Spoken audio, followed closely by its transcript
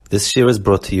This Shir is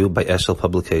brought to you by Eshel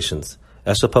Publications.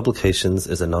 Eshel Publications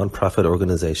is a non-profit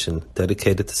organization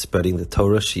dedicated to spreading the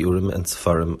Torah, Shiurim, and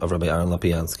Sefarim of Rabbi Aaron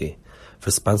Lapiansky. For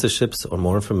sponsorships or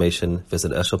more information,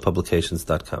 visit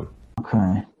eshelpublications.com.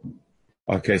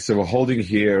 Okay, so we're holding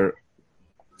here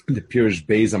the Pirush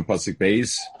Beis on Pasuk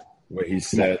Beis, where he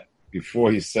said,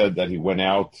 before he said that he went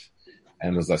out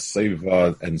and was a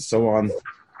seva and so on,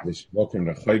 and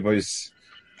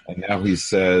now he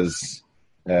says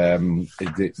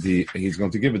he's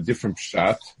going to give a different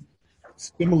pshat,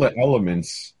 similar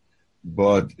elements,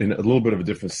 but in a little bit of a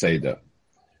different seder.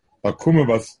 Akum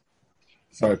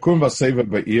v'seva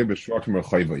ba'ir b'shvakim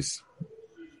rechayvos.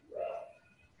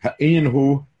 Ha'in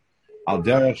hu al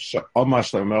derech she'amar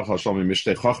shle'amelech ha'shal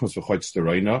mimishtei chachmas v'choytz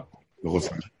tereina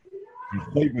v'chosach.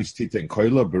 V'chayvos titen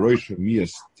koila b'roish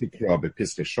v'miyas tikra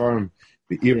b'piskei sharm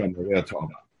b'ira nerea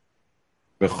ta'ala.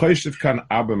 V'choyshev kan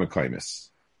arba mekaymes.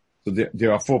 So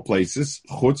there are four places: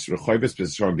 Chutz, Rechayvos,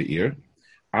 B'Sharim, Be'ir.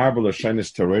 Arba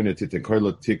l'shenis tereina titen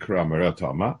koila tikra nerea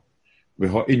ta'ala.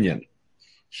 V'ha'inyan.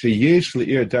 Sheyesh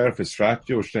le'ir derech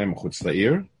v'sratyo u'shem chutz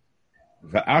le'ir.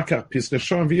 V'akach piskei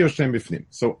sharm v'ir shem b'fnim.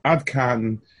 So ad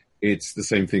kan, it's the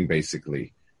same thing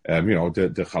basically. The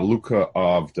chalukah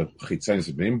of the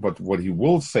chitzanis b'nim, but what he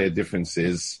will say a difference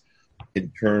is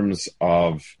in terms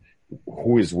of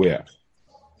who is where.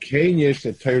 Kein yesh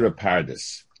le Torah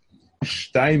pardes.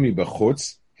 Shtayim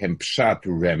b'chutz hem pshat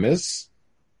remes,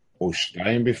 o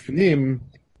shtayim b'fnim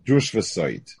drush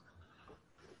v'soid.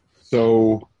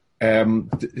 So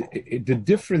the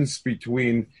difference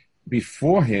between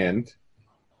beforehand,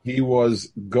 he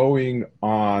was going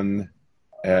on.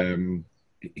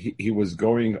 He was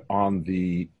going on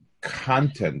the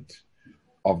content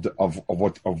of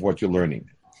what you're learning.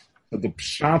 So the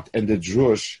pshat and the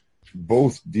drush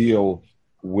both deal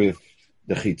with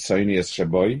the chitzonius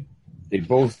shaboy. They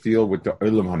both deal with the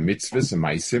olam hamitzvahs and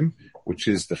maisim, which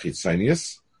is the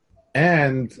chitzonius,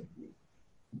 and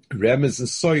remez and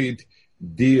soid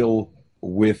deal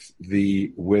with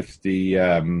the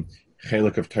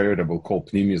chelik of Torah that we'll call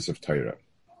pnimius of Torah.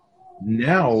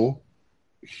 Now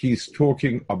he's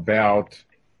talking about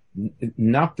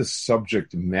not the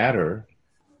subject matter,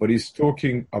 but he's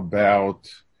talking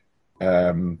about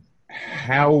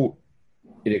how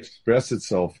it expresses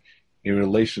itself in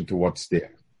relation to what's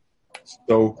there.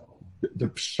 So the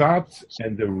pshat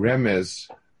and the remez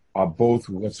are both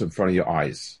what's in front of your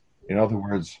eyes. In other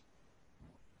words,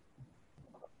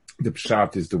 the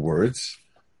pshat is the words.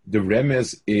 The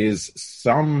remez is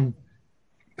some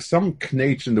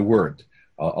knetch in the word,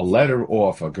 a letter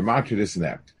off, a gematria, this and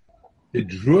that. The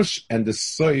drush and the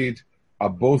soid are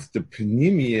both the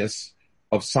pnimius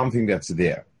of something that's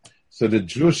there. So the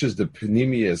drush is the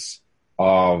pnimius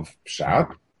of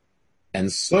pshat, and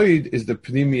soid is the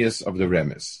pnimius of the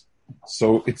remez.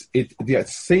 So it's the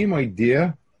same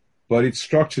idea, but it's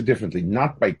structured differently,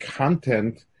 not by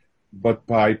content, but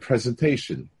by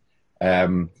presentation.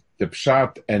 The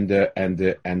pshat and the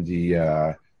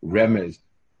remez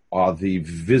are the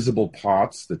visible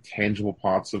parts, the tangible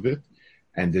parts of it,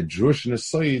 and the drush and the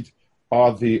soid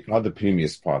are the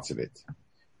pnimius parts of it.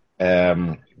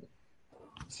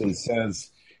 So it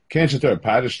says, "Ken shetor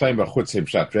parish time b'chutz hem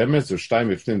pshat remez u'shtayim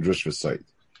b'fnim drush v'soid.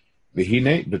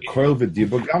 V'hine b'koil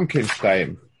v'dibur gam ken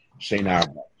shtayim shein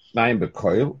arba. Shnayim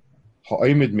b'koil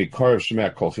ha'oimid mikor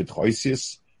shemei kol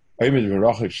chitchoisis oimid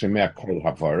v'rochik shemei kol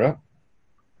havara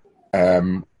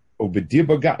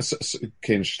u'b'dibur gam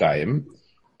ken shtayim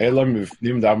elam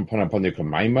b'fnim daven pan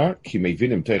maimar ki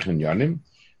mevinim teichen yanim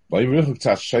v'oim v'rochik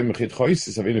tzat shemei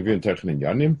chitchoisis avinu v'in teichen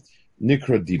yanim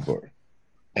nikra dibur."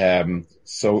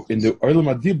 So in the Olam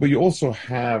Adibur, you also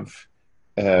have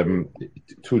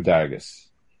two dagas.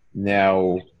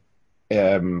 Now,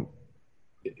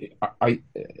 I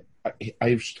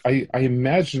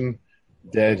imagine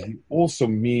that he also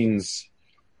means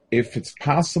if it's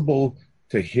possible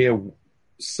to hear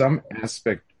some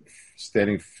aspect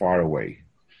standing far away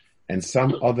and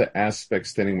some other aspect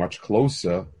standing much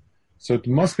closer. So it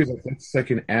must be that that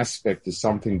second aspect is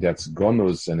something that's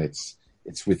gonus and it's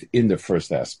within the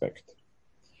first aspect.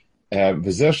 And so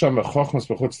in the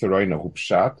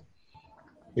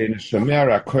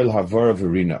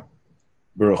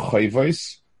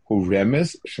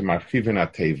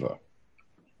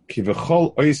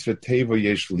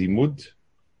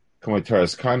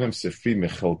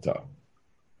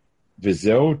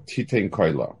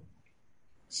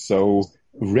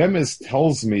remez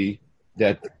tells me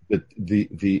that the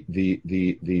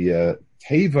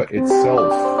teva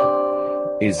itself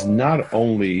is not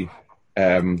only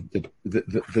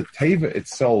the teva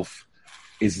itself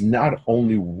is not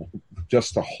only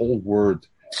just a whole word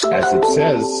as it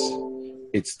says,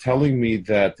 it's telling me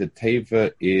that the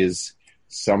teva is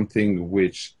something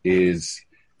which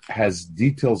has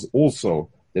details also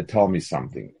that tell me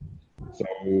something.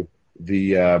 So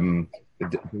the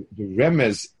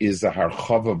remez is a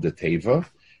harchav of the teva,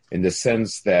 in the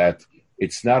sense that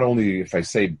it's not only, if I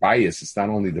say bias, it's not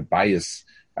only the bias,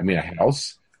 I mean a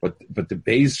house, but the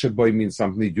beis shaboy means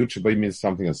something, the yud shaboy means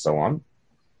something, and so on.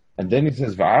 And then it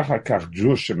says v'achar kach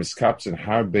drush shemiskapsin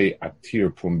harbe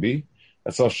atir pumbi.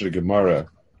 That's also the Gemara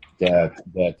that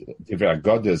divrei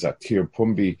Agada is atir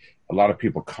pumbi. A lot of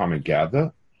people come and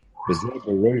gather. V'zeh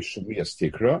b'rosh shemiyas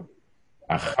tikra.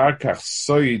 Achar kach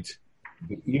soid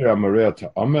be'ira mareah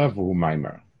ta'omer v'hu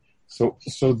maimer. So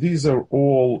these are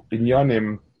all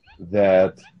inyanim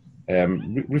that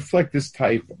reflect this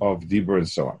type of dibur and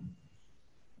so on.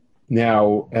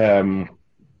 Now,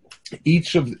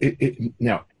 each of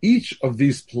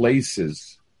these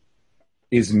places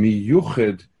is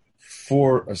miyuched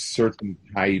for a certain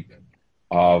type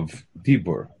of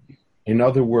dibur. In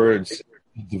other words,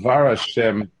 Dvar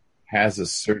Hashem has a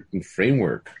certain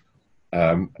framework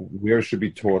where it should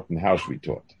be taught and how it should be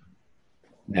taught.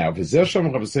 Now, it says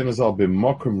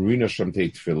b'makom rina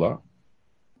shamtei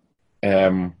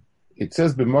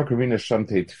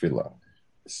tefillah.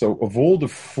 So of all the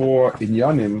four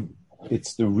inyanim,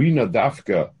 it's the rina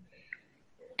dafka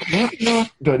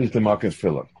that is the makom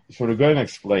tefillah. So the Gaon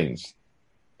explains,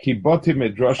 ki bati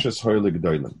medrashes hoylig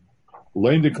doilim,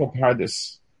 learn the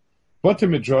kopardis. Bati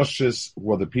medrashes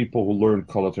were the people who learned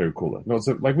kol haTorah kula. No, it's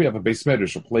like we have a beis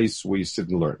medrash, a place where you sit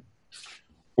and learn.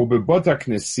 In the Bata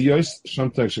Knesiyos,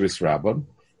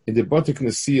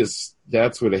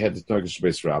 that's where they had the Nogesh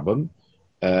Beis Rabban.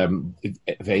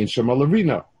 Ve'in Shema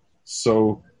Larina.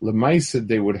 So Lemaisa,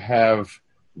 they would have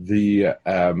the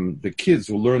kids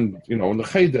who learned, in the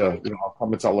Cheder,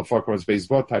 Chametz Alafar, Chametz Beis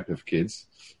Bo type of kids,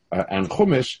 and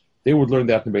Chumash, they would learn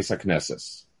that in Beis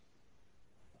HaKnesses.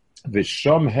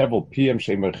 V'sham Hevel Piem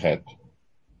Shemerchet.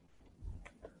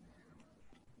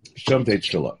 Sham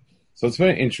Teichila. So it's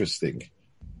very interesting.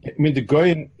 I mean, the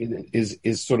Goyen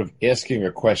is sort of asking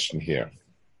a question here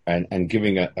and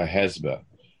giving a hezbah.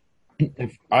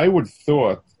 If I would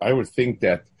think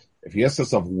that if you ask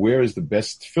yourself where is the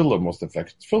best tefillah, most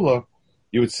effective tefillah,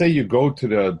 you would say you go to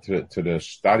the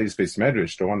studies based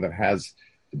medrash, the one that has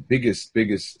the biggest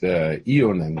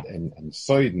eon and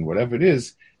soid and whatever it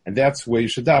is, and that's where you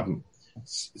should daven.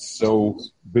 So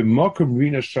b'makom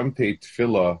rina shamtei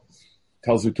tefillah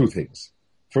tells you two things.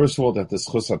 First of all, that the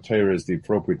Schus HaTorah is the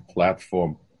appropriate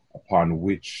platform upon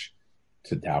which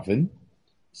to daven,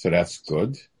 so that's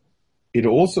good. It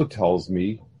also tells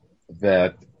me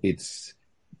that it's,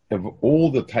 of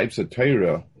all the types of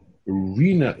Torah,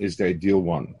 Rina is the ideal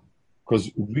one, because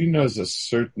Rina is a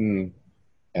certain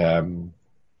emunah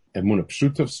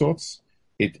pshut of sorts.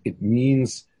 It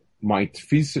means my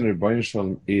tfis in Rebbeinu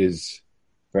Shalom is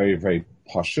very, very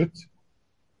pashut,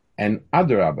 and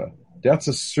adarabah, that's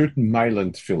a certain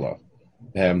mailand tefillah.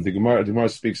 The Gemara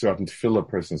speaks about in tefillah,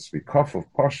 person speak kaf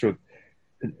of pashut.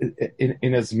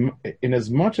 In as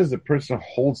much as the person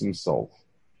holds himself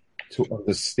to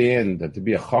understand that to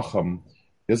be a chacham,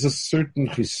 there's a certain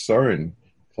chisaron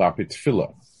klapi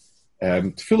tefillah.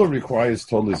 Tefillah requires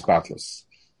total isbatlus,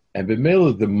 and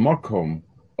b'meila the makom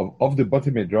of the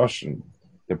Bati Midrashim,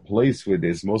 the place where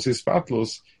there's most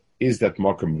isbatlus, is that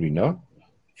makom rina.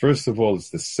 First of all,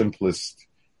 it's the simplest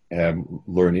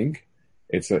learning.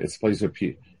 It's a place where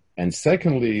and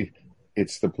secondly,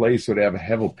 it's the place where they have a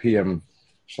hevel pm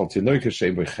shaltinoika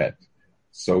shem bechet.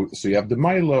 So you have the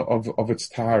maila of its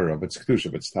tara, of its kedusha,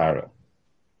 of its tara.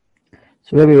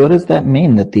 So Rabbi, what does that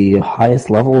mean? That the highest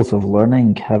levels of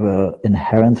learning have an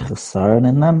inherent chesaron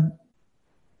in them?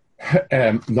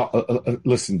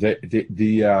 Listen,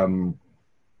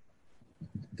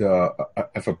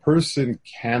 if a person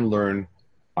can learn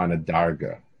on a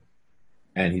darga,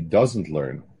 and he doesn't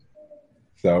learn,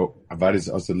 so avad is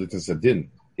also litas adin.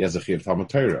 He has a chiyuv Talmud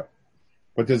Torah,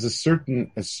 but there's a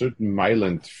certain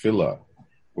mailant tefillah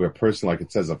where a person, like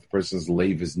it says, if a person's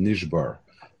leiv is nishbar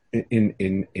in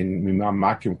mimam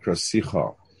makim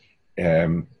krasicha,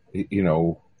 leiv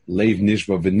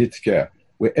nishbar v'nitke,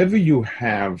 wherever you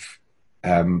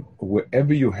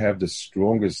have the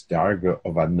strongest darga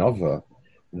of anova,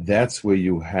 that's where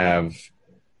you have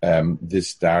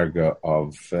this darga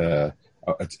of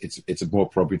it's more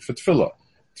appropriate for tefillah.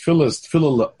 Tefillah is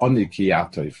tefillah le'ani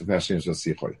kiyato.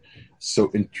 So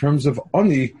in terms of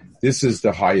ani, this is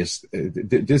the highest.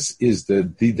 This is the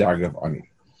darga of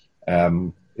ani.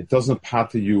 It doesn't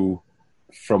pater you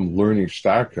from learning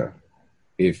starka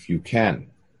if you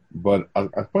can, but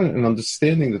I find an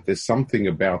understanding that there's something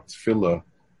about tefillah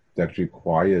that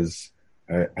requires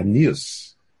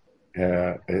anius.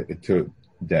 to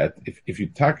that if you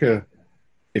ask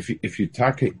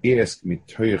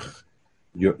mitoich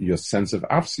your sense of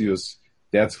afsius,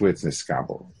 that's where it's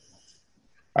neskabel.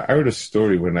 I heard a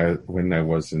story when I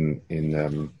was in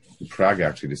Prague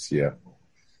actually this year.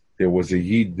 There was a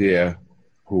Yid there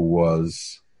who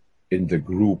was in the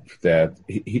group that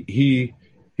he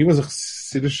was a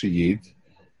Chassidish Yid,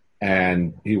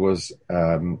 and he was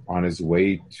on his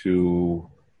way to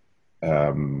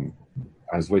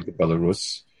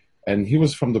Belarus, and he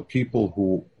was from the people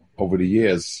who, over the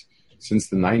years, since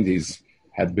the 90s,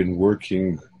 had been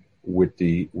working with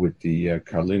the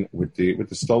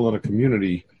Stolen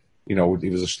community. He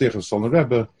was a shlich of Stolen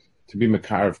Rebbe to be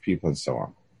Makar of people and so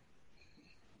on.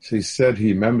 So he said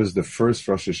he remembers the first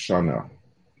Rosh Hashanah.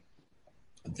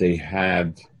 They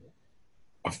had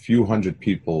a few hundred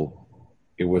people.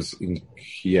 It was in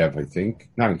Kiev, I think.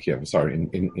 Not in Kiev, sorry,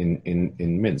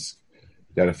 in Minsk.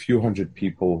 They had a few hundred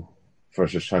people for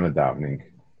Rosh Hashanah davening.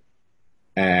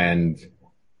 And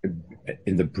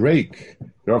in the break,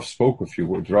 the Rav spoke a few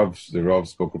words,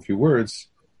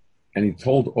 and he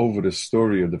told over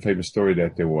the famous story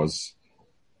that there was,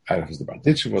 I don't know if it was the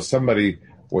Balditch, was somebody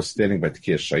was standing by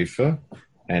Tekiah Shaifa,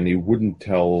 and he wouldn't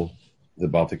tell the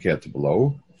Baltekiah to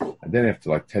blow. And then after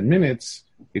like 10 minutes,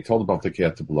 he told the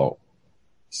Baltekiah to blow.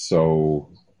 So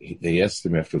they asked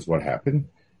him afterwards what happened.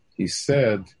 He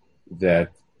said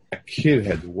that a kid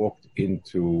had walked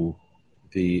into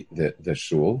the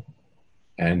shul,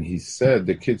 and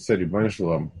the kid said, Rebbeinu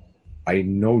Shalom, I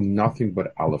know nothing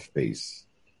but Aleph Beis.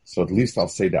 So at least I'll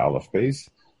say the Aleph Beis.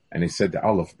 And he said the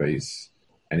Aleph Beis.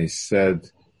 And he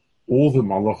said, all the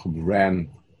Malachim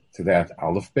ran to that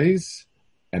Aleph Beis,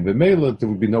 and b'meila there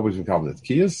would be nobody to cover the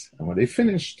Tkiyas. And when they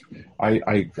finished,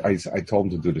 I told them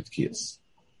to do the Tkiyas.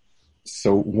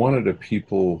 So one of the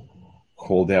people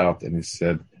called out and he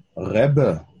said,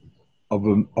 Rebbe,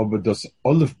 aber das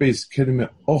Aleph Beis kennen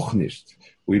wir auch nicht.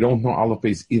 We don't know Aleph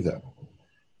Beis either.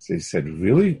 So he said,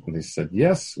 really? And they said,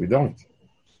 yes, we don't.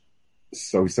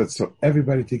 So he said, so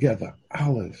everybody together,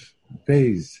 Aleph,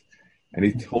 Beis. And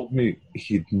he told me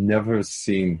he'd never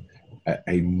seen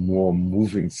a more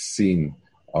moving scene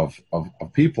of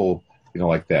people,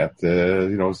 like that,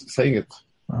 saying it.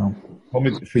 Wow.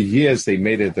 For years they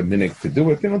made it a minhag to do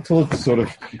it, until it sort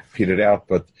of petered out.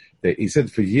 But he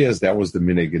said for years that was the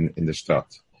minhag in the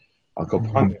Stadt. I'll go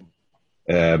upon him.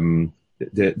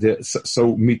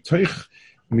 So mitoich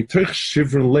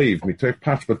shivron leiv, mitoich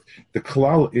patch. But the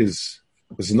klal is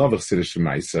another Siddish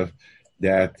Maisa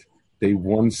that they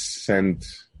once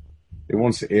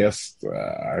asked,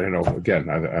 I don't know, again,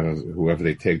 I don't know, whoever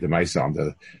they take the mice on,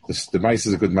 the mice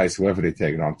is a good mice, whoever they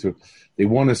take it on to, they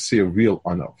want to see a real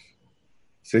unof.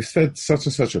 So they said such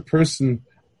and such a person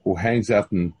who hangs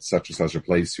out in such and such a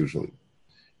place usually.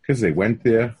 Because they went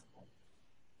there,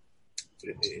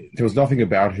 there was nothing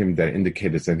about him that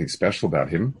indicated there's anything special about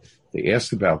him. They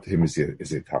asked about him, is he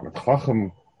Talmid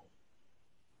Chacham?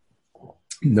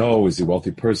 No. Is he a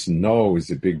wealthy person? No. Is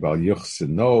he big Bal Yuchsin?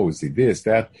 No. Is he this,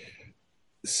 that?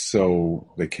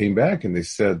 So they came back and they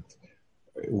said,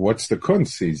 what's the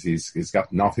kunz? He's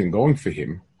got nothing going for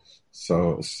him.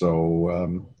 So of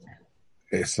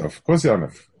course,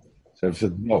 Yonif. So I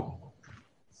said, no.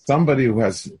 Somebody who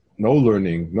has no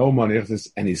learning, no money,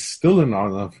 and he's still in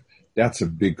Anaf, that's a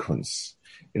big kunz.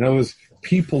 In other words,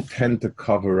 people tend to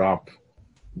cover up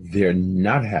their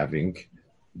not having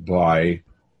by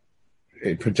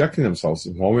projecting themselves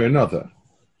in one way or another.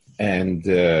 And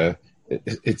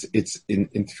it's in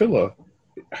Tefillah,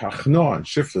 Hachna and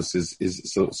Shiftless is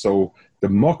so the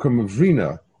Mokum of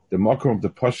Rina, the Mokum of the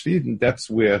Pashti, and that's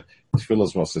where Tefillah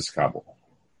is most iskabel.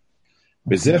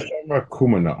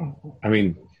 I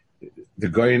mean, the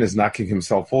Goyen is knocking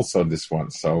himself also in this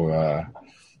one. So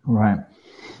right.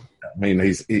 I mean,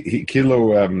 he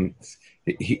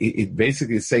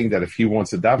basically is saying that if he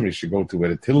wants a daven, he should go to where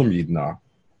the Tilim Yidna,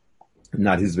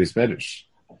 not his Beis Medrash.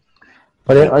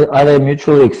 But are they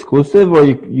mutually exclusive, or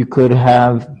you could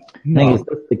have? I think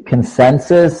it's the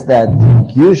consensus that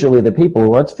usually the people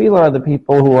who are tefillah are the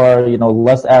people who are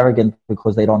less arrogant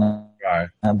because they don't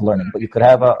have learning. But you could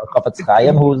have a Chafetz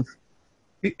Chaim who's.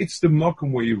 It's the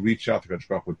mokum where you reach out to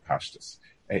Gashgach with pashtus.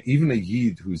 Even a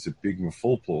yid who's a big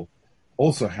mefulpul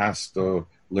also has to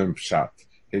learn pshat.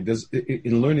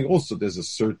 In learning also there's a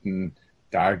certain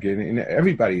dargen in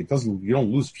everybody. You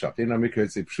don't lose pshat.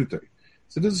 It's a pshuter.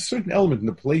 So there's a certain element in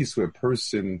the place where a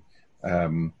person,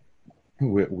 where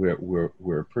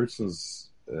a person's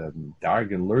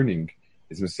dargen learning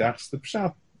is mesachs the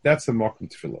pshat. That's a mokum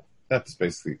tefillah. That's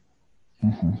basically.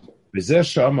 B'zeh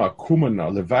shama kumana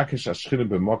levakesh hashchina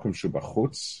b'mokum shu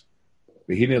b'chutz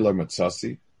v'hine lo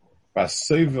matzasi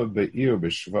Baseva be'ir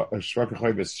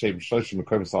b'shvakachoybes shem shloshim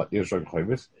mekoyim sal ir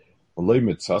shvakachoybes v'loy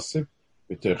mitzasib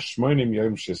v'terch shmoinim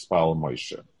yom shespal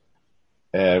Moshe.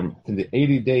 In the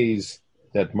 80 days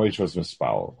that Moshe was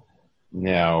mispal.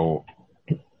 Now,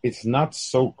 it's not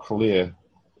so clear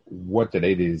what that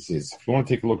 80 days is. If you want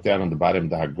to take a look down on the bottom of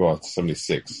the Hagot,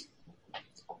 76.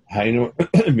 Hainu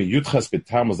miyutchas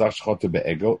b'tam uzach shchote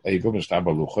be'egel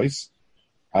m'shtaba luchos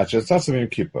achasasam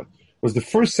kippur. Was the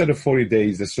first set of 40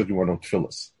 days that certainly were not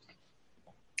tefillas.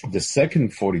 The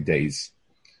second 40 days,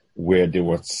 where there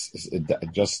was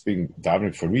just being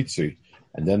davening for Ritzui,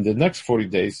 and then the next 40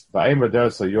 days, v'ayim v'der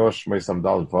sayosh meisam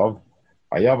dal vav,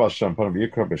 ayav Hashem panav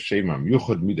yikra b'shemam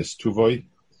yuchad midas tuvoi,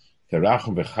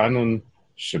 terachim v'chanun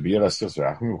shebir asos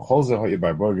v'rachim v'chol ze ha'yi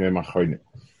b'arborim yom achronim.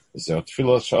 Zeh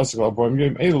tefillah sh'asik l'arborim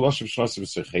yom eilu lashem sh'nasib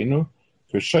v'seichenu,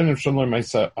 v'shonim shalom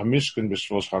meisa amishkin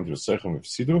b'shvol shchanti v'seichem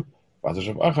v'fsidu, so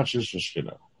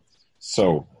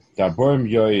the Arborim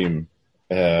Yoim,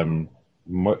 in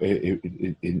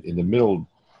the middle,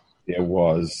 there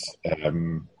was, I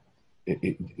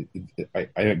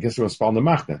guess it was Paul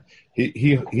Machna.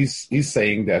 He's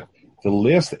saying that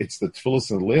it's the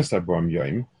tefillas in the last Arborim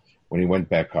Yoim when he went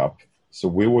back up. So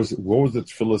what was the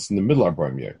tefillas in the middle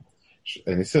Arborim Yoim?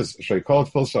 And he says, "Should I call it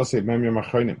tefillas shasei mem yom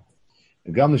achronim?"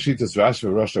 And Gam Neshitas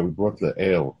Rashi Russia, we brought the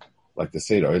ale. Like the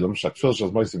Seder Olam Shatfil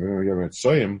Shas Moshe Yom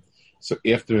Tzoyim. So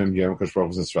after him, Yom Kosh Baruch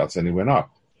was in and he went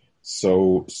up.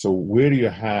 So where do you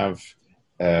have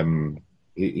Shmonim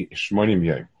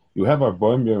Yom? You have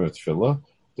Arboim Yom at Tefillah.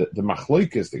 The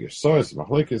Machlokes, the Yeshayos, the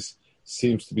Machlokes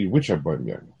seems to be which Arboim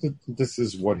Yom. This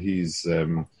is what he's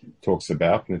talks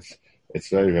about, and it's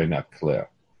very, very not clear.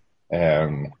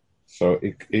 So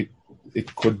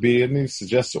it could be, and he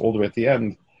suggests all the way at the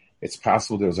end, it's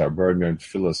possible there was Arboim Yom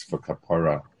Tefillahs for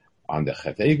Kapara on the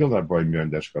Chet Egel, Arboim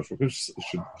Yom Deshkash, which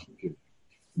should give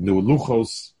new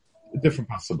luchos, different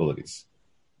possibilities.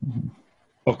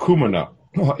 Okumana,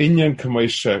 Inyan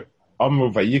Kamoshe,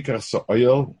 Amru Vayikar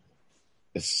So'oil,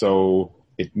 so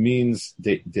it means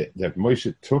that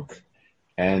Moshe took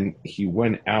and he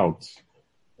went out,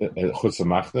 Chutz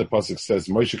HaMachne, the Pasuk says,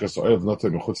 Moshe Kaso'oil v'noto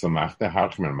m'chutz HaMachne,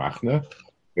 Harchim HaMachne,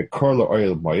 v'kor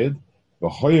l'oil moed,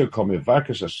 v'hoyer kol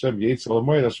mevakesh Hashem yetzel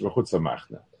l'moed asher v'chutz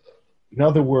HaMachne. In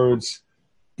other words,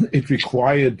 it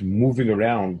required moving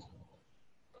around,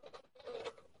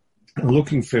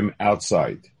 looking for him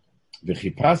outside. And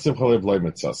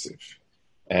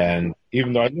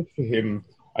even though I looked for him,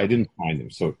 I didn't find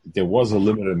him. So there was a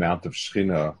limited amount of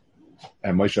Shechina,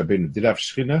 and Moshe Rabbeinu did have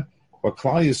Shechina, but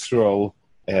Klal Yisrael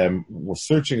was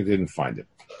searching and didn't find him.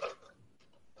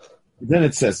 Then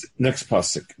it says, next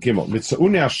pasuk, Gimel,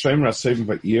 Mitzauni Hashem Rasevim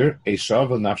Va'ir, Eishav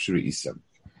Nafshi Re'isem.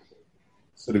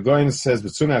 So the Goyen says,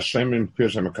 "B'tzuna Hashem in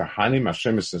Pirshem Kahanim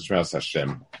Hashem is Nishras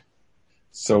Hashem."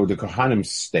 So the Kahanim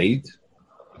stayed.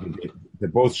 They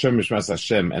both Shem Nishras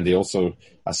Hashem, and they also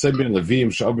Asem bin Levim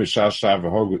Sha'ob Mishar Shav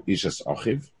V'Hogu Ishas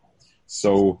Achiv.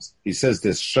 So he says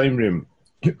there's Shemrim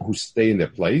who stay in their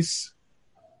place,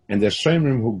 and there's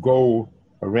Shemrim who go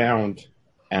around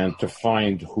and to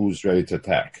find who's ready to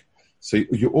attack. So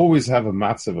you always have a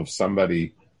matzav of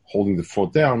somebody holding the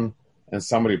fort down, and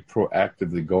somebody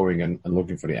proactively going and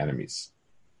looking for the enemies.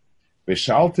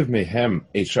 V'shaltiv mehem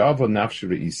eishava nafshi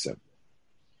re'isem.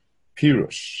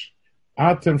 Pirush.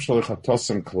 Atem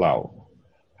shalichatosim klal.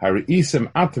 Ha're'isem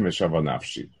atem eishava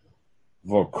nafshi.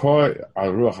 V'koi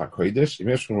al ruach HaKodesh.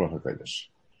 Imesh ruach HaKodesh.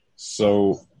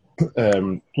 So,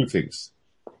 two things.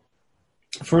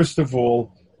 First of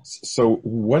all, so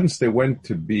once they went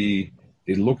they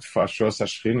looked for Ashros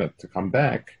HaShechina to come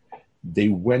back, they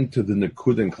went to the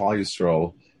Nekud in Klal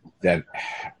Yisrael that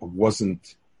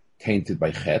wasn't tainted by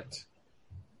Chet,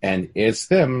 and asked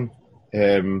them,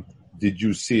 did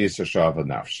you see Esashava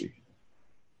Nafshi?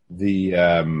 The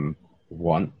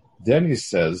one. Then he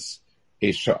says,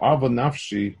 Esha'ava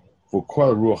Nafshi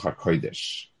v'kol Ruach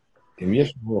HaKodesh. Im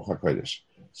yesh Ruach HaKodesh.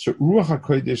 So Ruach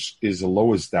HaKodesh is the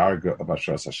lowest darga of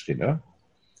Ashras HaShechina.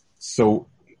 So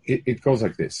it goes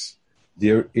like this.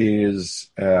 There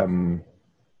is...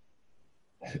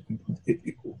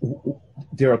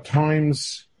 there are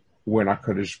times when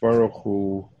HaKadosh Baruch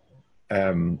Hu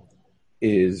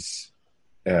is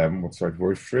what's the right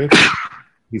word for it?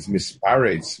 He's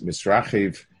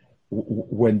misrachiv,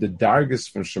 when the dargis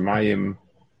from Shemayim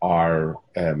are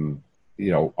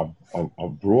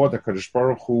abroad. HaKadosh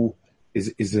Baruch Hu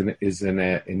is in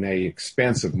a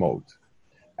expansive mode,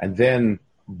 and then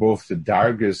both the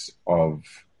darga of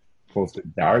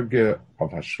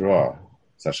Hashra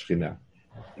Sashchina,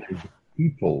 and the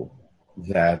people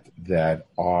that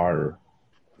are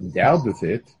endowed with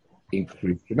it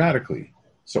increase dramatically.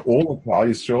 So all of Klal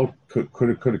Yisrael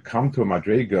could have come to a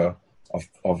madrega of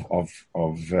Moshe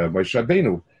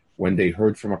Rabbeinu when they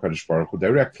heard from HaKadosh Baruch Hu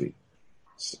directly.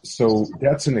 So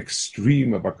that's an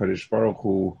extreme of HaKadosh Baruch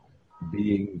Hu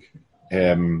being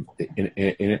in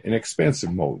an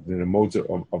expansive mode, in a mode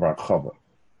of Archava.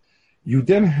 You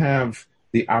then have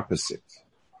the opposite.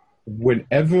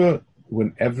 Whenever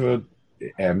the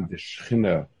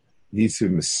Shechina needs to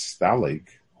be mistalik,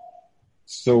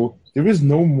 so there is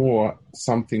no more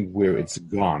something where it's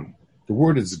gone. The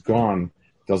word "it's gone"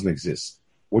 doesn't exist.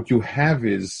 What you have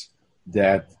is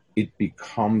that it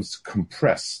becomes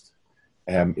compressed.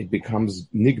 It becomes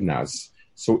nignaz.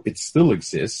 So it still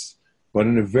exists, but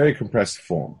in a very compressed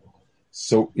form.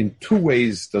 So in two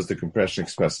ways does the compression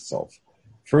express itself.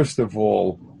 First of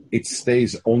all, it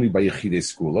stays only by Yechidei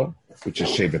Skula, which is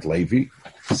Shevet Levi.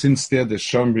 Since they're the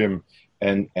Shomrim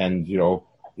and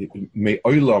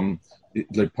Me'olam,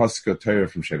 the Pascha Torah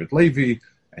from Shevet Levi,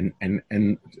 and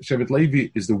Shevet Levi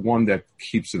is the one that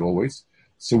keeps it always.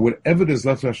 So whatever there's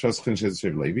left of Shaskin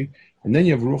Shevet Levi, and then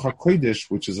you have Ruach HaKodesh,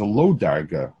 which is a low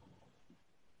darga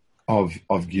of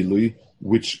Gilui,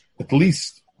 which at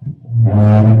least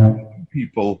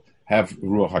people have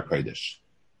Ruach HaKodesh.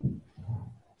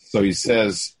 So he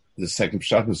says the second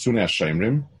pshat Mesune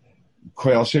HaShirim,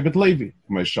 Koyal Shevet Levi,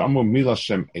 Meishamu Mila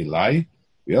Shem Elai,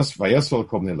 Vayasol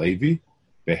Kovne Levi,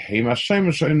 Behem Hashem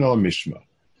Hashem Al Mishma.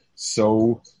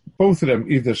 So both of them,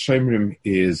 either Shemrim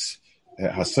is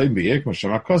Hasem B'Yek,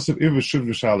 Moshem HaKosev, Iv V'Shuv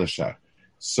V'Shal Eshar.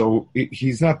 So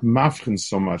he's not mafchen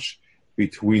so much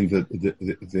between the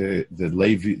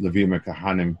Levim and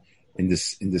Kahanim in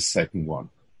this second one.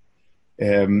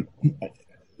 It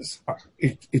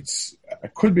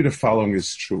could be the following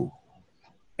is true.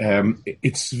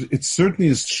 It certainly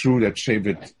is true that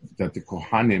that the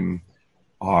Kohanim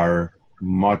are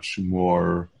much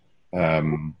more are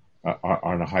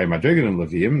on a higher madrigal than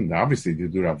Levim. Obviously, they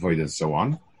do avoid and so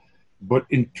on. But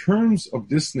in terms of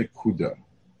this nekuda,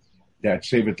 that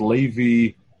Shevet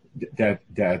Levi, that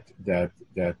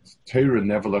Torah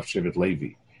never left Shevet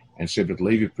Levi, and Shevet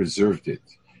Levi preserved it,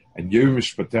 and Yom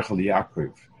Mishpatech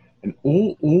Yaakov, and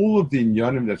all of the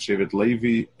inyanim that Shevet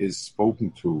Levi is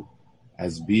spoken to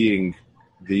as being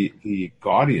the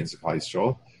guardians of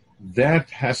Yisrael, that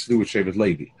has to do with Shevet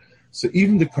Levi. So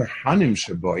even the Kohanim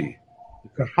Shabai, the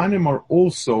Kohanim are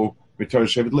also Torah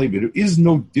Shevet Levi. There is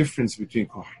no difference between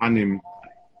Kohanim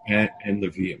and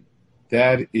Leviim.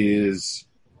 That is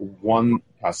one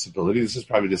possibility. This is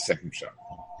probably the second pshat.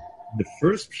 The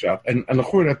first pshat, and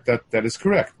that is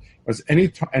correct, because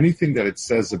anything that it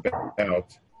says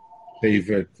about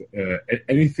David,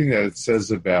 anything that it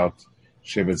says about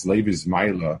Shevet Levi's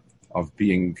Maila of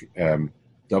being Davuk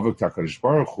HaKadosh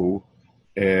Baruch Hu,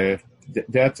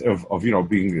 that of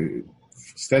being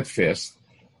steadfast,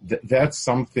 that's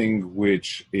something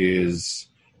which is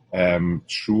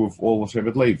true of all of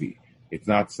Shevet Levi. It's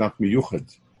not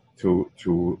miyuchad to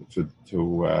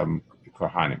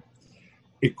Kohanim.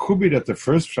 It could be that the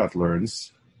first pshat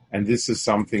learns, and this is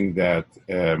something that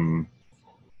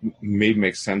may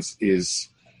make sense, is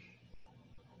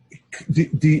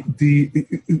the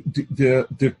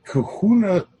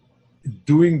kahuna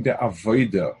doing the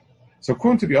avodah. So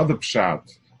according to the other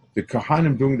pshat, the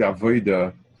Kohanim doing the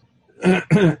avodah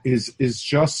is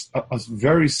just a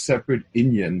very separate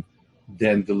inyan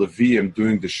than the Leviim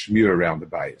doing the shmir around the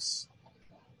bias.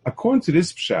 According to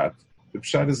this pshat, the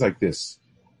pshat is like this: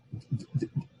 the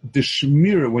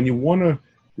shmira, when you want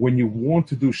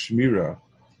to do shmira,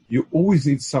 you always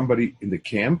need somebody in the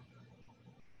camp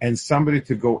and somebody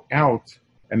to go out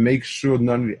and make sure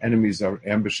none of the enemies are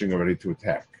ambushing or ready to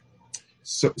attack.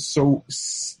 So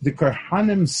the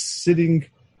Kohanim sitting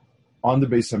on the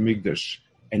Beis Hamikdash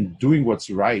and doing what's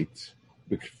right,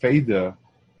 the Kfeda,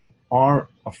 are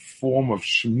a form of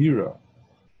shmira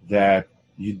that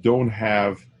you don't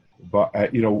have,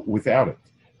 without it.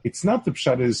 It's not the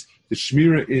pshat is the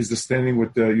shmira is the standing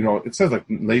with the, it says like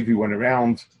Levi went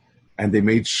around and they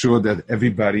made sure that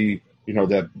everybody,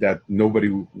 that nobody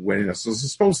went in. So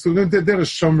it's supposed to, they're a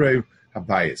shomrei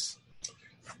habayis.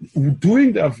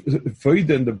 Doing the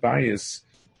avodah and the bias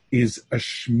is a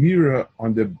shmira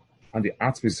on the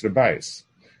atzmis rebayis,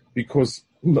 because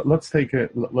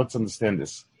let's understand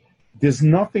this. There's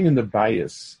nothing in the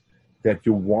bias that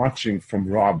you're watching from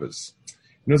robbers.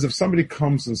 If somebody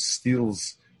comes and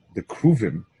steals the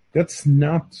kruvim, that's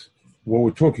not what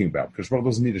we're talking about, because one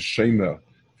doesn't need a shema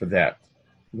for that.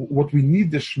 What we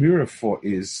need the shmira for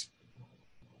is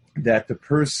that the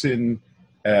person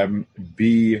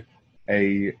be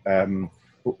that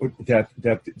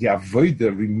the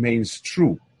avodah remains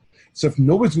true. So if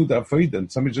nobody's with the avodah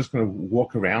and somebody's just going to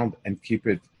walk around and keep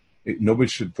it, nobody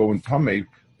should go in tamei.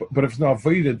 but if it's not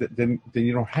avoided, then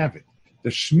you don't have it. The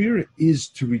shmira is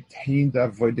to retain the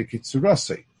avodah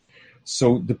kitzurase.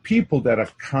 So the people that are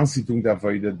constantly doing the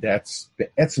avodah, that's the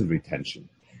etzem retention.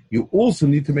 You also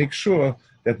need to make sure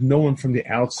that no one from the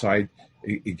outside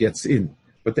it gets in.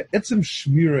 But the etzem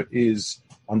shmira is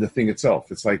on the thing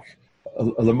itself. It's like a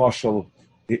lamashal.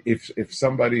 If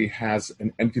somebody has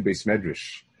an empty base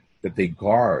medrash that they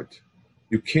guard,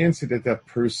 you can't say that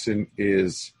person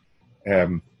is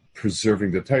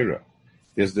preserving the Torah.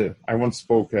 I once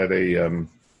spoke at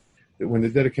when they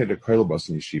dedicated a koil bus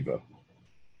in yeshiva.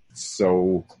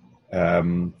 So,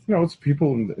 it's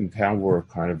people in town were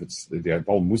kind of, the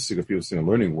whole music of people singing and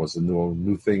learning was a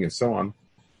new thing and so on.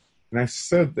 And I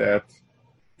said that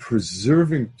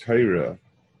preserving Torah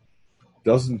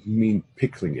doesn't mean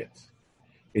pickling it.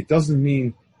 It doesn't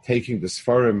mean taking the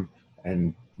Sfarim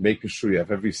and making sure you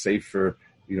have every sefer,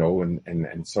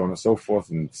 and so on and so forth,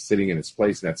 and sitting in its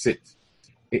place, and that's it.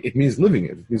 It means living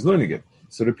it. It means learning it.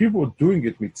 So the people who are doing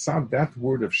it, mitzad, that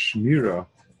word of shmira,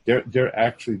 they're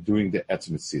actually doing the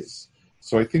etzmitzis.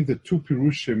 So I think the two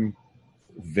pirushim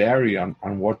vary on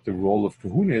what the role of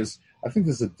kahuna is. I think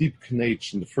there's a deep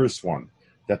knetch in the first one,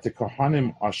 that the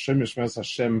kohanim Hashem Yishmes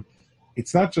Hashem,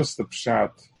 it's not just the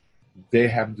pshat, they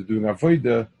have to do an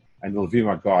avodah and the levim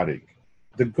are guarding.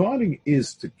 The guarding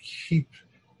is to keep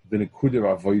the nekudah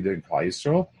of avodah in Klal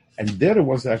Yisrael, and they're the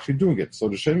ones that are actually doing it. So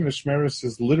the Shem Mishmeres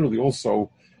is literally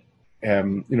also,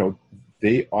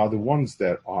 they are the ones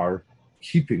that are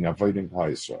keeping avodah in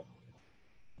Klal Yisrael.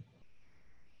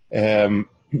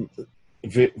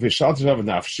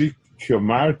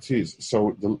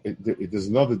 So there's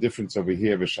another difference over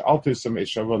here. I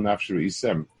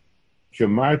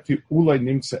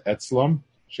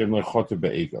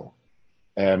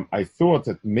thought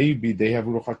that maybe they have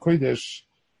Ruach HaKodesh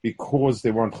because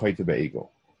they weren't Chayte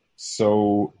Be'egel.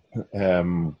 So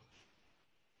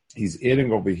he's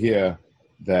adding over here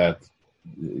that,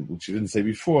 which he didn't say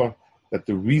before, that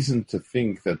the reason to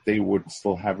think that they would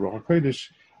still have Ruach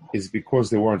HaKodesh is because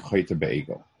they weren't Chayte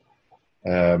Be'egel.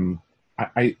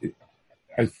 I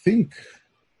think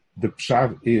the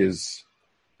pshat is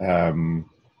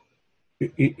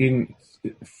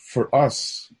for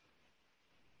us.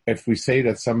 If we say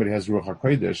that somebody has Ruach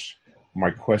HaKodesh,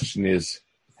 my question is,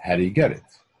 how do you get it?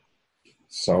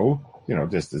 So,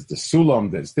 there's the Sulam,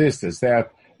 there's this, there's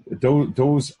that.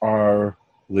 Those are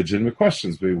legitimate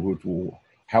questions.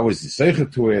 How is he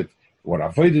seicher to it? What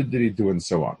avodah did he do, and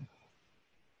so on.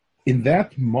 In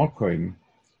that makom,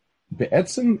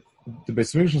 be'etzem, the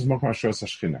Beis Mikdash is makom asher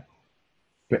hashchina.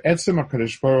 Be'etzem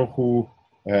HaKadosh Baruch Hu,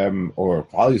 or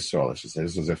Klal Yisrael, I should say,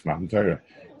 this was if Matan Torah.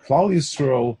 Klal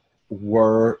Yisrael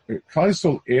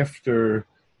after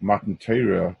Matan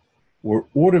Torah were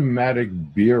automatic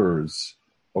bearers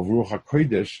of Ruach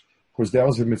HaKodesh because that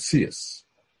was a Metzias.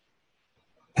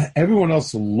 Everyone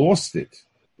else lost it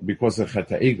because of Chet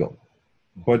HaEgel.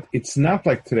 But it's not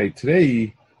like today.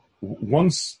 Today,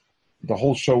 once the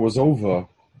whole show was over,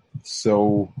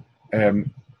 so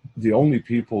the only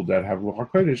people that have Ruach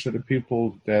HaKodesh are the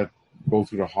people that go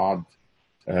through the hard,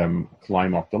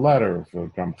 climb up the ladder for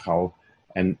Ramchal,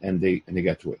 and they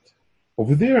get to it.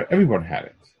 Over there, everyone had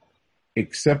it,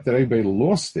 except that everybody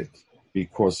lost it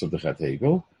because of the Chet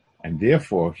HaEgel, and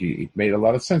therefore it made a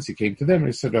lot of sense. He came to them and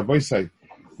he said, Rabbi Say,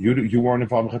 you weren't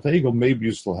involved in Chet HaEgel, maybe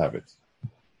you still have it.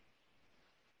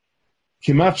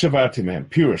 Kimat shavati mehem,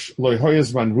 Pirush, loy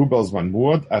hoyazman rubelzman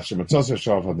muad, asher matzos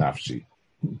yashav nafshi.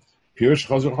 Pirush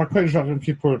chazur HaKodesh Yom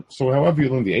Kippur. So however you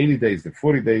learn the 80 days, the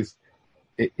 40 days,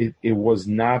 it was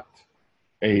not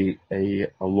a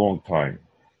long time.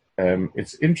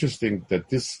 It's interesting that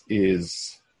this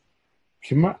is,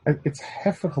 it's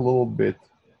hefech a little bit,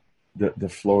 the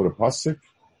flow of the pasuk.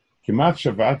 Kimat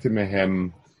shavati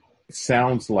mehem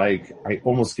sounds like I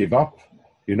almost gave up.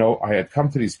 I had come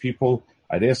to these people,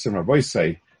 I'd asked them, Rabbi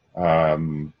Say,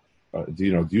 do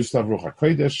you still have Ruach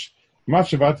HaKodesh? Kimat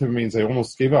shavati means I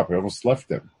almost gave up, I almost left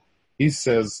them. He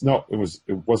says, no, it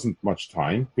wasn't much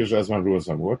time. Pirush azman ruach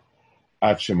zamur.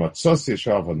 Ad shematzos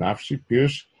yeshav nafshi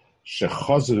pirush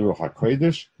shechazer Ruach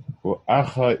HaKodesh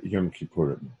u'acha Yom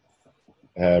Kippurim.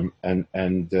 And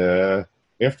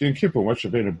after Yom Kippur, Moshe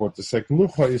Rabbeinu brought the second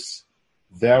luchos.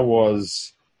 That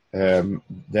was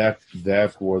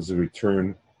a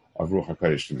return of Ruach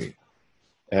HaKodesh to me.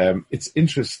 It's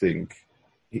interesting.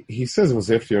 He says it was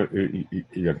after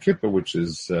Yom Kippur, which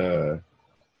is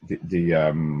it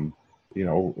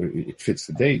fits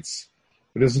the dates.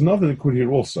 But there's another likud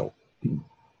here also.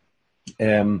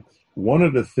 One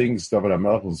of the things David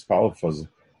HaMelech was powerful was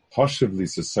Hashiv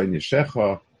Lisasayin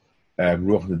Yeshecha,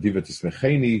 Ruach Nadiva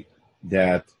Tismecheni,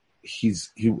 that he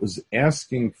was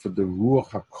asking for the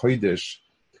Ruach HaKodesh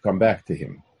to come back to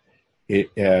him.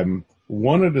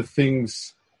 One of the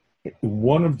things,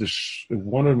 one of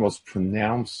the most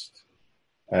pronounced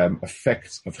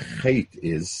effects of chait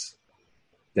is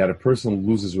that a person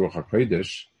loses Ruach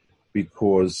HaKodesh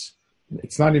because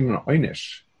it's not even an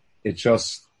einish. It's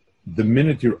just the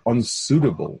minute you're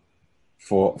unsuitable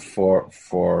for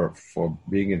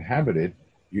being inhabited,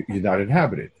 you're not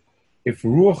inhabited. If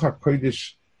Ruach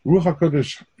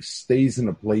HaKodesh stays in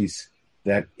a place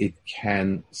that it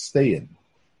can stay in.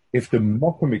 If the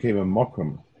mokum became a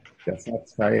mokum that's not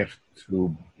tzayich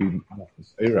to be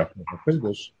Eirach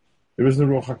HaKodesh, there is no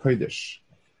Ruach HaKodesh.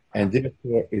 And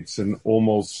therefore it's an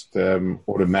almost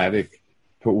automatic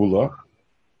pe'ula.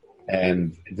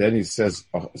 And then he says,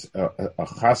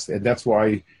 and that's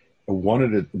why one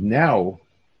of the, now,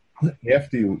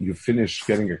 after you finish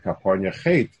getting a kaparnya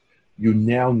chait, you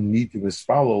now need to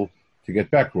mispalel to get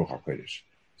back Ruach HaKodesh.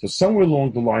 So somewhere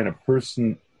along the line, a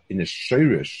person in a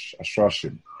shirish, a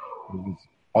shashim,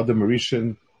 other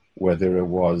Mauritian, whether it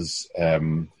was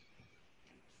Klal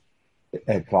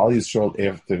Yisrael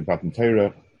after Batan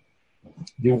Torah,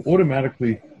 they were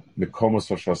automatically mekomos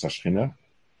v'shras hashchina.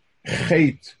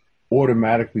 Chait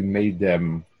automatically made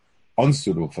them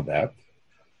unsuitable for that.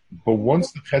 But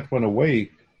once the chet went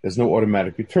away, there's no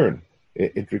automatic return.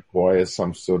 It requires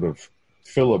some sort of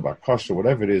tefillah, bakasha,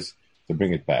 whatever it is, to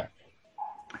bring it back.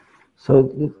 So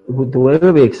the way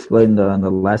we explained on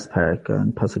the last Perek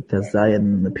on Pasuk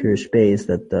Tezayin, the Pirish Beis,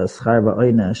 that the Schar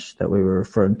V'Oinesh that we were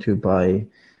referring to by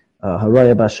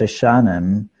Haraya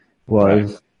B'Sheshanim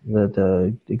was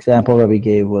the example that we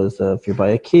gave was if you're by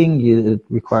a king, it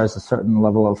requires a certain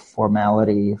level of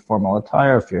formality, formal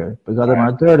attire. If your begadim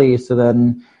are dirty, so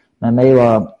then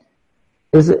Mamela,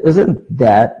 isn't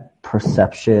that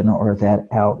perception or that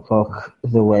outlook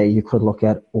the way you could look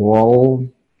at all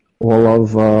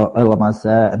of Olam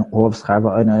Hazeh and all of Schar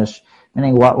V'Onesh?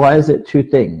 Meaning, why is it two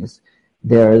things?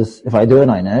 There's, if I do an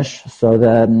Einish, so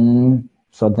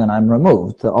then I'm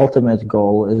removed. The ultimate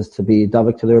goal is to be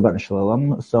Davik to the Rebbeinu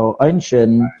Shalom. So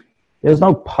Einshin, there's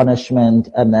no punishment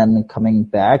and then coming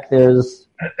back. There's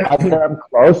either I'm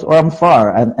close or I'm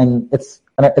far, and it's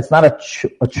not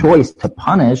a choice to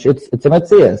punish. It's a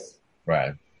metzias.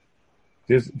 Right.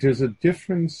 There's a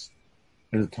difference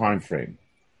in the time frame.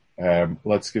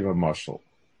 Let's give a mashal.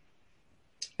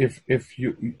 If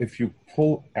you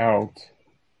pull out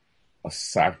a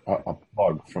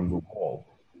plug from the wall,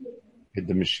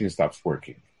 the machine stops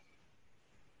working.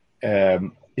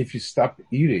 If you stop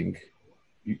eating,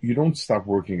 you don't stop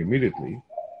working immediately.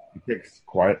 It takes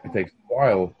a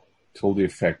while till the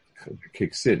effect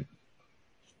kicks in.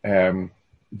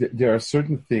 There are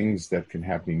certain things that can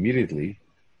happen immediately.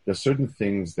 There are certain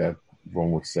things that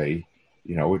one would say,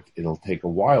 it'll take a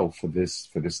while for this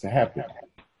to happen.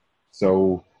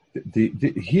 So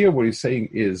here what he's saying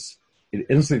is it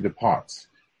instantly departs.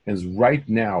 And right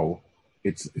now,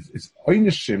 it's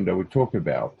Einishim that we're talking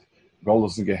about,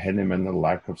 Golos and Gehenim and the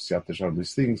lack of Siyatash, all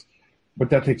these things, but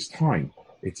that takes time.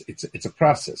 It's a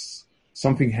process.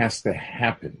 Something has to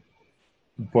happen.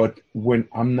 But when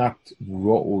I'm not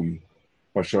Ro'ui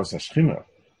Bashos Hashchina,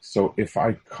 so if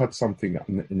I cut something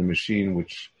in the machine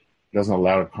which doesn't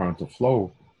allow the current to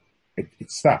flow,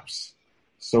 it stops.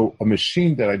 So a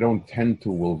machine that I don't tend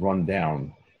to will run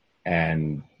down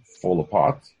and fall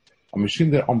apart. A machine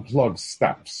that unplugs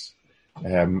stops.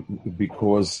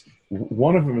 Because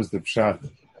one of them is the pshat,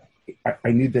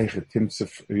 I need the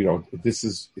chetimtzef,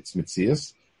 it's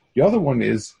mitzias. The other one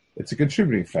is, it's a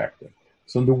contributing factor.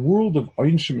 So in the world of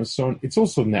Einshim Ason, it's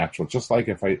also natural. Just like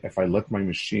if I let my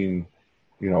machine,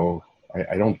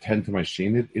 I don't tend to my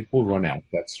machine, it will run out.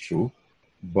 That's true.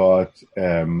 But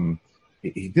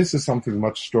this is something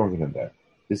much stronger than that.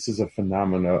 This is a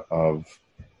phenomena of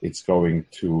it's going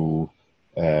to,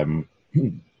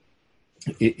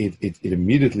 it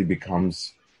immediately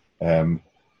becomes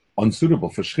unsuitable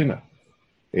for Shechina.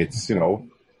 It's,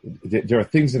 there are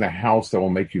things in a house that will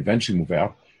make you eventually move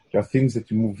out. There are things that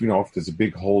you move, if there's a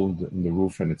big hole in the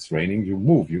roof and it's raining, you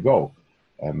move, you go.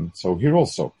 So here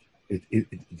also,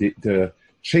 the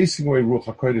chasing away Ruach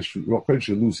HaKodesh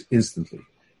you lose instantly.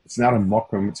 It's not a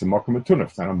mokum, it's a mokum atuna.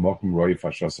 It's not a mokum roi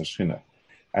fashas hashchina.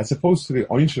 As opposed to the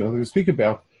oinshin that we speak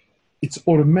about, it's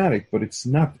automatic, but it's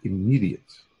not immediate.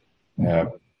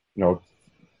 So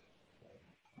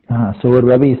would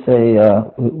Rebbe say?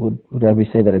 Would Rebbe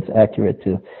say that it's accurate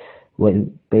to,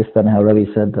 based on how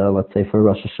Rebbe said, let's say for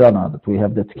Rosh Hashanah, that we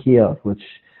have the Tkiya, which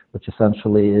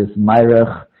essentially is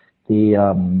Mayrech,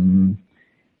 the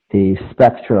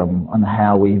spectrum on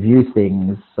how we view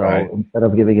things. So instead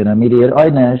of giving an immediate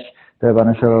Einesh, the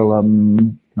Rebbeinu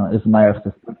Shalom is Mayrech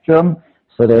the spectrum.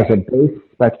 So there's a base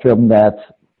spectrum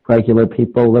that regular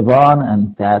people live on,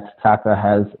 and that taka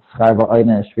has schar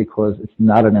v'oinish because it's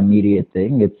not an immediate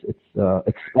thing. It's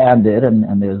expanded,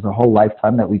 and there's a whole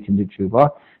lifetime that we can do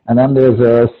tshuva. And then there's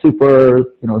a super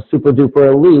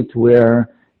duper elite where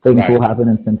things will happen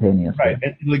instantaneously. Right.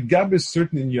 And legab is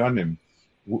certain in Yonim.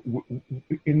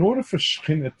 In order for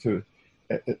Shekhinah to,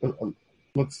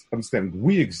 let's understand,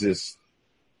 we exist,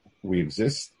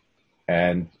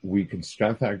 and we can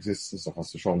strengthen our existence of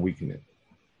HaShirim and weaken it.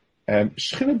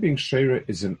 Shekhinah being Shira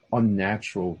is an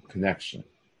unnatural connection.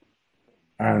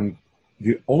 And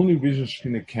the only reason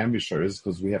Shekhinah can be Shira is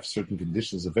because we have certain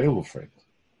conditions available for it.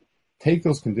 Take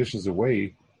those conditions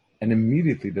away, and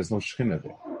immediately there's no Shekhinah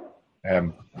there.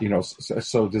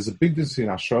 So there's a big difference in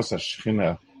Ashras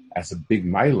HaShekhinah as a big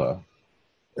Maila,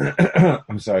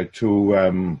 I'm sorry, to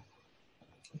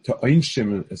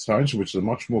Einshim, which is a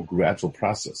much more gradual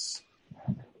process.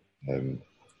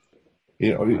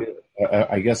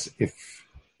 I guess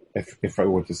if I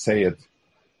were to say it,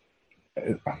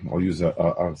 I'll use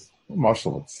a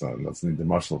marshal. Let's need the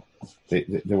marshal.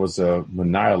 There was a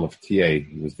Manal of TA.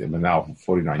 He was the Manal for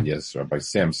 49 years, Rabbi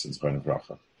Samson's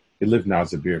Bracha. He lived now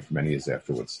as a beer for many years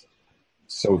afterwards.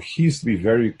 So he used to be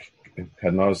very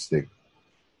canonical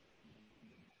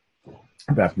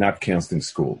about not canceling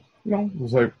school. It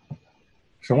was like,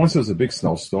 so once there was a big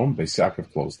snowstorm, Beis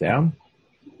Yaakov closed down.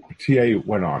 TA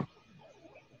went on.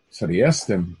 So they asked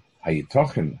him, how you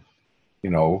talking? The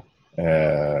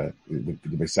Beis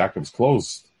Yaakov was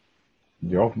closed.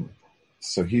 You're open.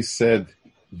 So he said,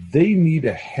 they need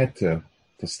a heter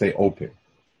to stay open.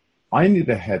 I need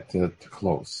a heter to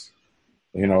close.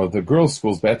 The girls'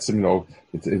 schools, the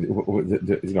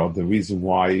reason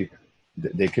why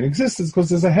they can exist is because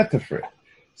there's a heter for it.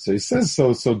 So he says,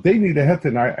 so they need a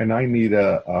heter and I need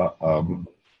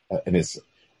an issa.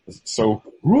 So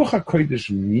Ruach HaKodesh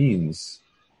means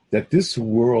that this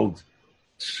world,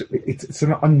 it's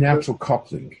an unnatural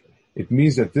coupling. It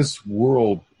means that this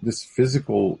world, this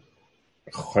physical,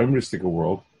 chomristic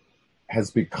world, has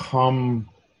become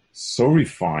so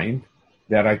refined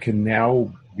that I can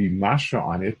now be masha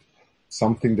on it,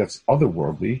 something that's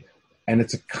otherworldly, and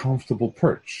it's a comfortable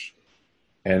perch.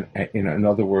 And in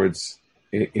other words,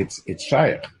 it's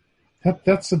shaykh.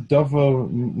 That's a dava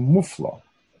mufla.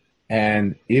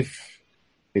 And if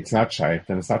it's not shaykh,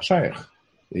 then it's not shaykh.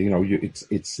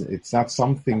 It's not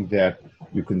something that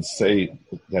you can say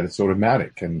that it's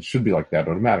automatic and should be like that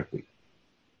automatically.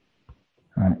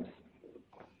 All right.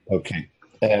 Okay.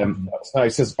 So he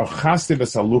says, so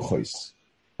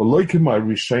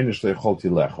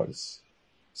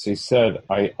he said,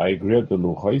 I grabbed the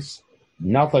luchos,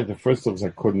 not like the first ones I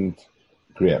couldn't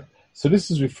grab. So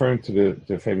this is referring to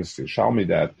the famous Shalmi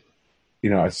that,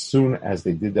 as soon as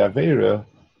they did the Aveira,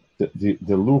 the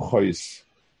luchos,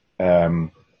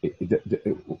 the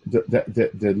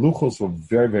luchos were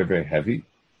very, very, very heavy.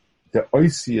 The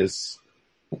oisius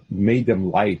made them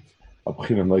light,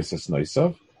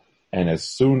 and as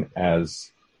soon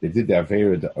as they did the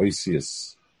Aveira, the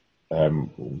oisius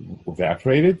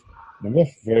evaporated, and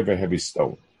left very, very heavy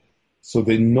stone. So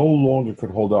they no longer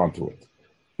could hold on to it.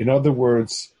 In other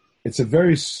words, it's a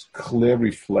very clear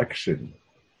reflection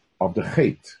of the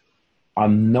chait.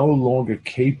 I'm no longer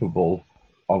capable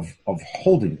of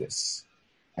holding this.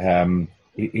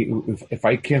 If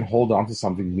I can't hold on to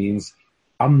something, means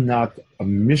I'm not a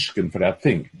mishkan for that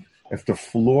thing. If the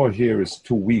floor here is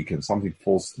too weak and something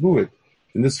falls through it,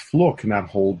 then this floor cannot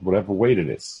hold whatever weight it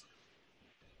is.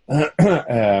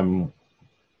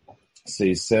 So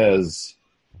he says,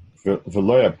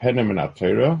 "V'loya penem in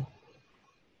atera,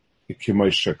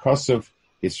 ikimoy shekosov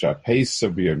israpesa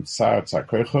b'yom tzar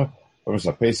tzarkecha, or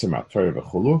israpesa matera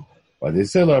v'chulu, but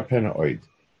izela pena oid."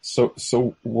 So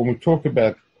when we talk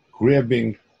about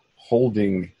grabbing,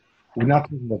 holding, we're not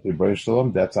talking about the Rebbeinu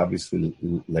Shalom. That's obviously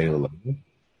Leila.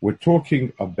 We're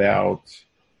talking about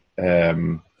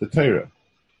the Torah.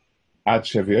 Ad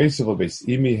sheviyosev beis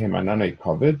imi hemananei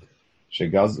kaved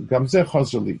shegam ze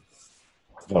chazuli.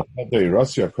 V'chadei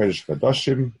rasi hakodesh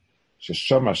kadoshim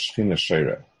sheshama shchina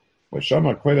sheira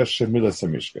v'shama kodesh shemilas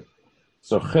hamishkan.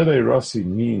 So chadei rasi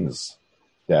means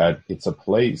that it's a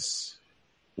place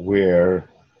where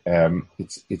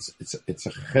it's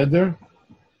a cheder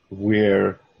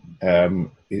where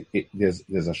there's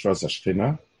a shras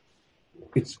hashchina.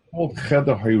 It's called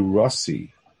cheder hayrasi,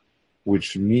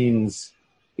 which means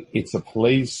it's a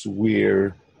place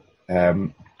where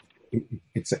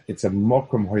it's a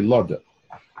mokum haylada.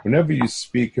 Whenever you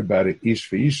speak about an ish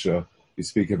v'isha, you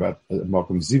speak about a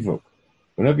mokum zivuk.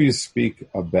 Whenever you speak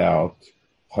about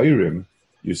hayrim,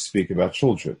 you speak about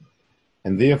children,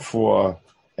 and therefore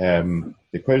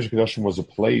the Kodesh Kedoshim was a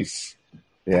place.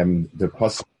 The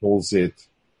pasuk calls it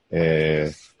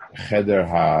Cheder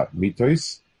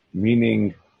HaMitois,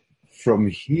 meaning from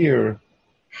here,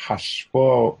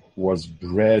 Hashpa was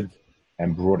bred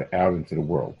and brought out into the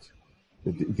world.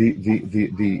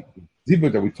 The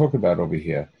dibur that we talk about over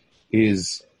here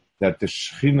is that the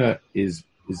Shechina is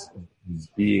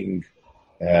being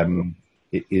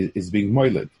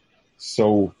moiled.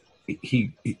 So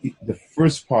the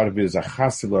first part of it is a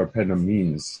chasil arpena,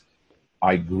 means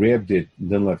I grabbed it,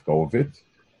 then let go of it.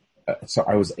 So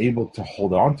I was able to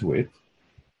hold on to it,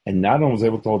 and not only was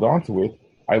able to hold on to it,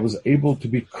 I was able to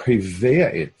be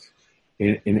kivea it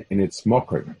in its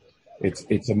mokr.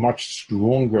 It's a much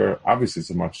stronger, obviously it's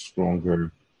a much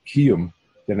stronger kiyum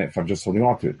than if I'm just holding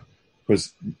on to it.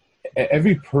 Because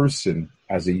every person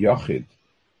as a yachid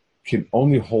can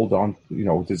only hold on,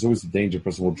 there's always a danger a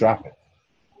person will drop it.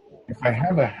 If I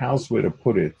have a house where to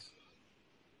put it,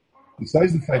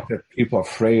 besides the fact that people are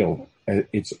frail,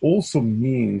 it also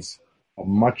means a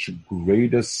much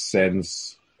greater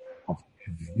sense of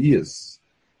kaviyas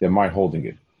than my holding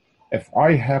it. If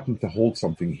I happen to hold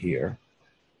something here,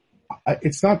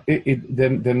 it's not.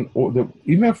 Then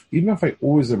even if I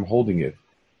always am holding it,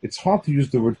 it's hard to use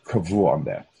the word kavu on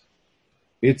that.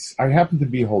 I happen to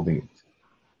be holding it.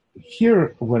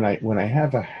 Here, when I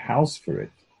have a house for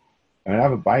it, and I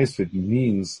have a bias for it,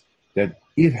 means that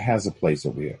it has a place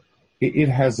over here. It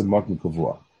has a makom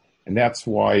kavua, and that's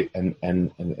why. And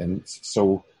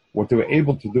so what they were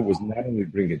able to do was not only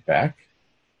bring it back,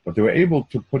 but they were able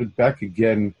to put it back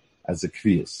again as a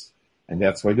kviyas. And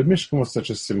that's why the Mishkan was such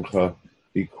a simcha,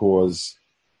 because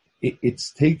it's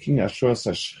taking Ashras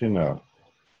HaShechina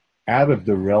out of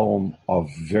the realm of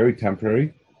very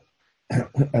temporary.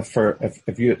 If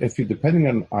you're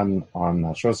depending on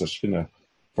Ashras HaShechina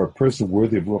for a person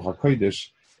worthy of Ruach HaKodesh,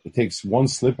 it takes one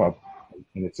slip up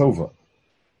and it's over.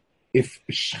 If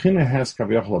Shechina has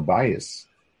Kaviyachal a bias,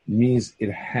 means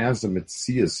it has a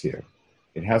metzias here.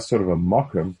 It has sort of a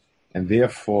makram, and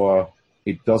therefore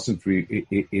it doesn't.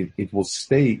 It will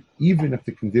stay even if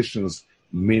the conditions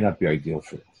may not be ideal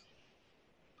for it.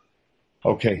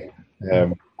 Okay,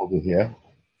 I'll do here.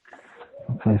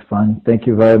 Okay, fine. Thank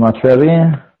you very much,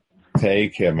 Rabbi.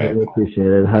 Take care, man. Really appreciate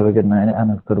it. Have a good night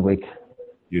and a good week.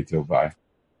 You too. Bye.